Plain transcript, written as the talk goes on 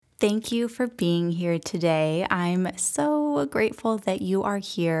Thank you for being here today. I'm so grateful that you are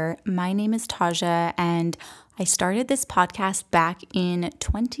here. My name is Taja, and I started this podcast back in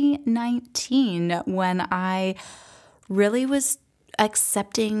 2019 when I really was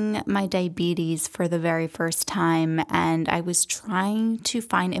accepting my diabetes for the very first time, and I was trying to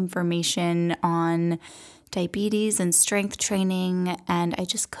find information on diabetes and strength training, and I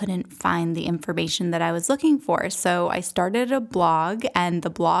just couldn't find the information that I was looking for. So I started a blog, and the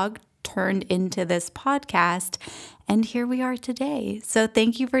blog turned into this podcast, and here we are today. So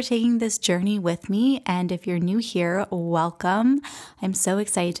thank you for taking this journey with me, and if you're new here, welcome. I'm so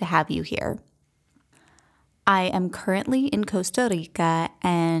excited to have you here. I am currently in Costa Rica,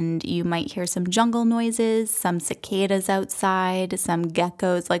 and you might hear some jungle noises, some cicadas outside, some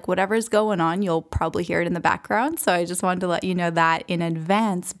geckos, like whatever's going on, you'll probably hear it in the background. So I just wanted to let you know that in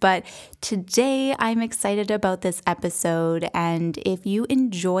advance. But today I'm excited about this episode. And if you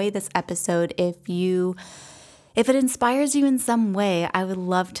enjoy this episode, if it inspires you in some way, I would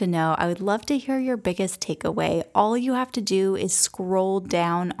love to know. I would love to hear your biggest takeaway. All you have to do is scroll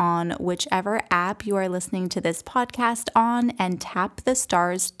down on whichever app you are listening to this podcast on and tap the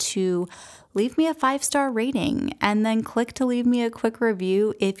stars to leave me a 5-star rating, and then click to leave me a quick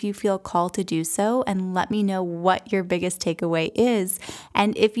review if you feel called to do so, and let me know what your biggest takeaway is.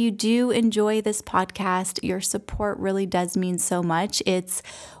 And if you do enjoy this podcast, your support really does mean so much. It's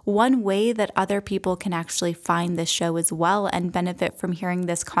one way that other people can actually find this show as well and benefit from hearing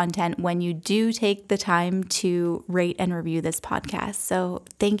this content when you do take the time to rate and review this podcast. So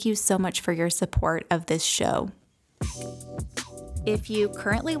thank you so much for your support of this show. If you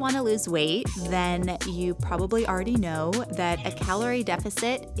currently want to lose weight, then you probably already know that a calorie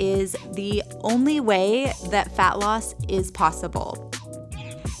deficit is the only way that fat loss is possible.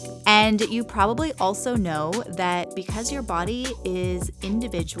 And you probably also know that because your body is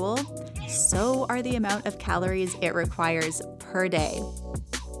individual, so are the amount of calories it requires per day.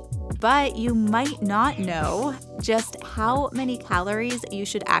 But you might not know just how many calories you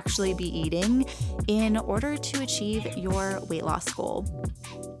should actually be eating in order to achieve your weight loss goal.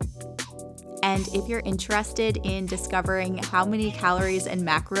 And if you're interested in discovering how many calories and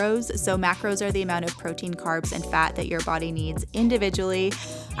macros, so macros are the amount of protein, carbs, and fat that your body needs individually,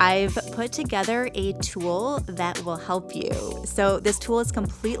 I've put together a tool that will help you. So this tool is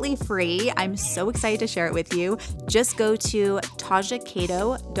completely free. I'm so excited to share it with you. Just go to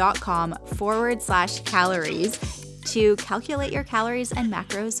tajacato.com/calories to calculate your calories and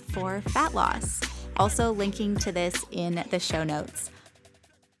macros for fat loss. Also linking to this in the show notes.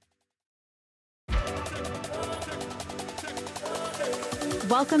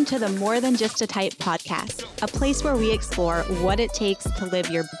 Welcome to the More Than Just a Type podcast, a place where we explore what it takes to live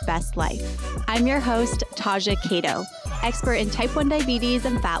your best life. I'm your host, Taja Cato, expert in type 1 diabetes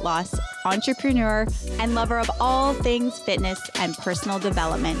and fat loss, entrepreneur, and lover of all things fitness and personal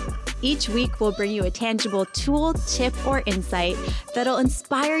development. Each week, we'll bring you a tangible tool, tip, or insight that'll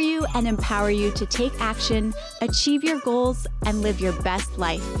inspire you and empower you to take action, achieve your goals, and live your best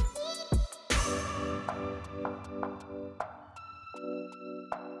life.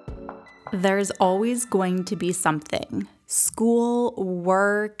 There's always going to be something, school,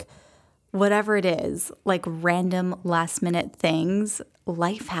 work, whatever it is, like random last minute things,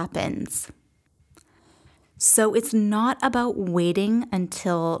 life happens. So it's not about waiting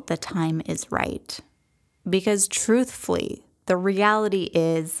until the time is right. Because truthfully, the reality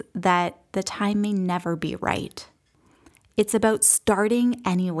is that the time may never be right. It's about starting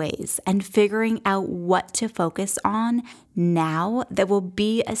anyways and figuring out what to focus on now that will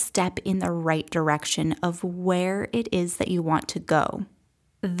be a step in the right direction of where it is that you want to go.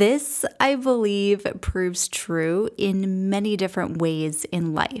 This, I believe, proves true in many different ways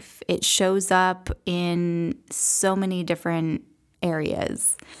in life. It shows up in so many different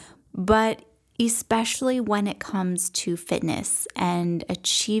areas, but especially when it comes to fitness and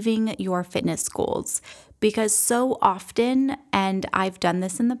achieving your fitness goals. Because so often, and I've done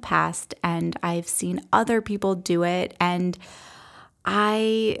this in the past, and I've seen other people do it, and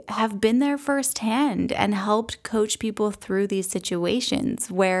I have been there firsthand and helped coach people through these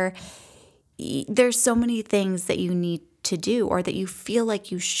situations where there's so many things that you need to do or that you feel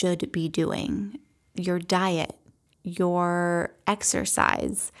like you should be doing. Your diet, your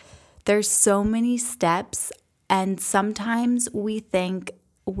exercise. There's so many steps, and sometimes we think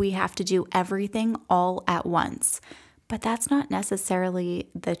we have to do everything all at once, but that's not necessarily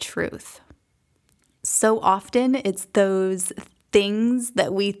the truth. So often it's those things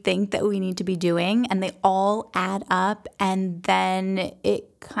that we think that we need to be doing, and they all add up, and then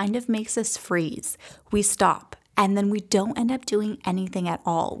it kind of makes us freeze. We stop And then we don't end up doing anything at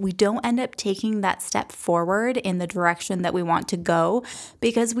all. We don't end up taking that step forward in the direction that we want to go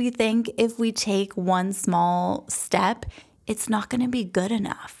because we think if we take one small step, it's not going to be good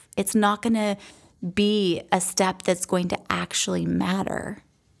enough. It's not going to be a step that's going to actually matter.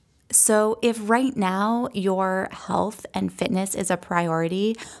 So if right now your health and fitness is a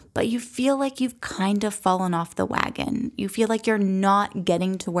priority, but you feel like you've kind of fallen off the wagon, you feel like you're not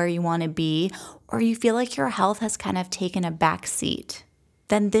getting to where you want to be, or you feel like your health has kind of taken a back seat,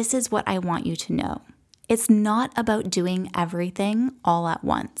 then this is what I want you to know. It's not about doing everything all at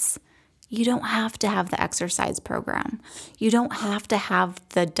once. You don't have to have the exercise program. You don't have to have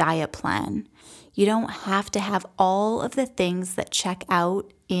the diet plan. You don't have to have all of the things that check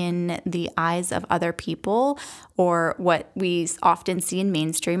out in the eyes of other people or what we often see in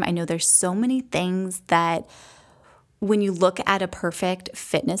mainstream. I know there's so many things that when you look at a perfect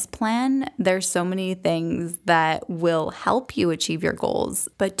fitness plan, there's so many things that will help you achieve your goals.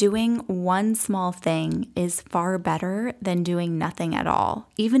 But doing one small thing is far better than doing nothing at all,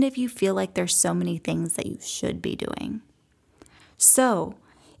 even if you feel like there's so many things that you should be doing. So,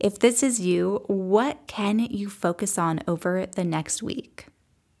 if this is you, what can you focus on over the next week?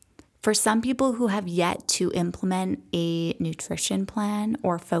 For some people who have yet to implement a nutrition plan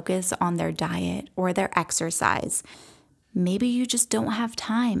or focus on their diet or their exercise, maybe you just don't have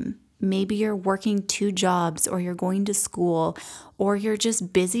time. Maybe you're working 2 jobs or you're going to school or you're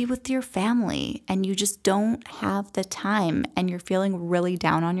just busy with your family and you just don't have the time and you're feeling really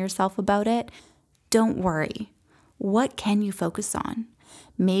down on yourself about it. Don't worry. What can you focus on?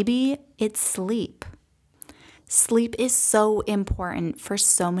 Maybe it's sleep. Sleep is so important for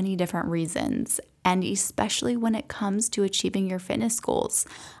so many different reasons, and especially when it comes to achieving your fitness goals.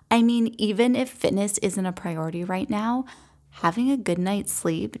 I mean, even if fitness isn't a priority right now, having a good night's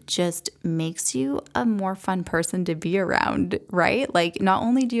sleep just makes you a more fun person to be around, right? Like, not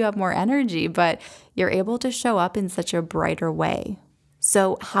only do you have more energy, but you're able to show up in such a brighter way.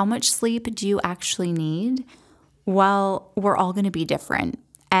 So, how much sleep do you actually need? Well, we're all going to be different.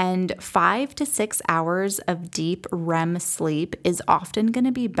 And 5 to 6 hours of deep REM sleep is often going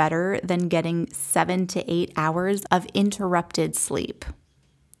to be better than getting 7 to 8 hours of interrupted sleep.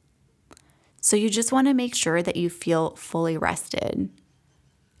 So you just want to make sure that you feel fully rested.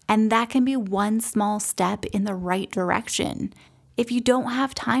 And that can be one small step in the right direction. If you don't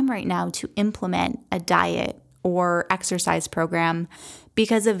have time right now to implement a diet or exercise program,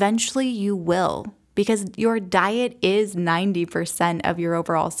 because eventually you will. Because your diet is 90% of your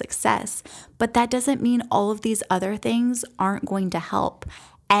overall success. But that doesn't mean all of these other things aren't going to help.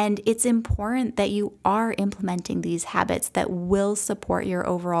 And it's important that you are implementing these habits that will support your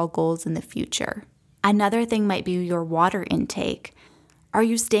overall goals in the future. Another thing might be your water intake. Are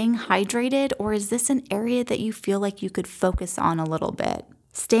you staying hydrated, or is this an area that you feel like you could focus on a little bit?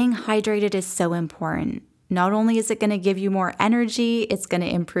 Staying hydrated is so important. Not only is it going to give you more energy, it's going to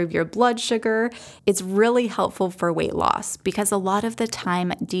improve your blood sugar. It's really helpful for weight loss because a lot of the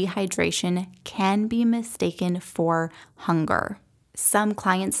time dehydration can be mistaken for hunger. Some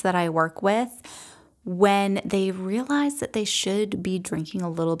clients that I work with, when they realize that they should be drinking a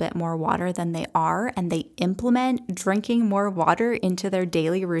little bit more water than they are, and they implement drinking more water into their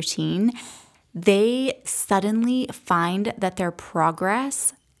daily routine, they suddenly find that their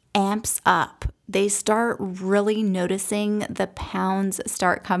progress amps up. They start really noticing the pounds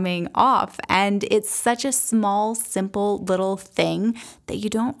start coming off. And it's such a small, simple little thing that you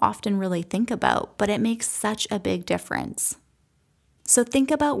don't often really think about, but it makes such a big difference. So think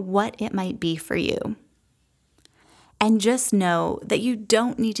about what it might be for you. And just know that you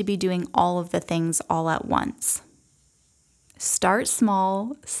don't need to be doing all of the things all at once. Start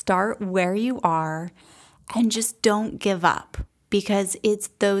small, start where you are, and just don't give up. Because it's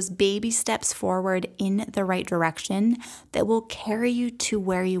those baby steps forward in the right direction that will carry you to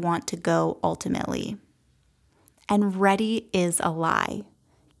where you want to go ultimately. And ready is a lie.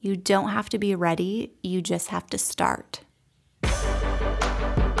 You don't have to be ready, you just have to start.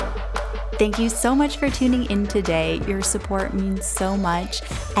 Thank you so much for tuning in today. Your support means so much.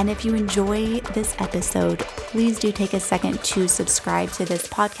 And if you enjoy this episode, please do take a second to subscribe to this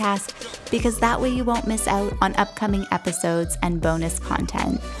podcast because that way you won't miss out on upcoming episodes and bonus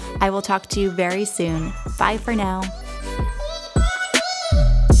content. I will talk to you very soon. Bye for now.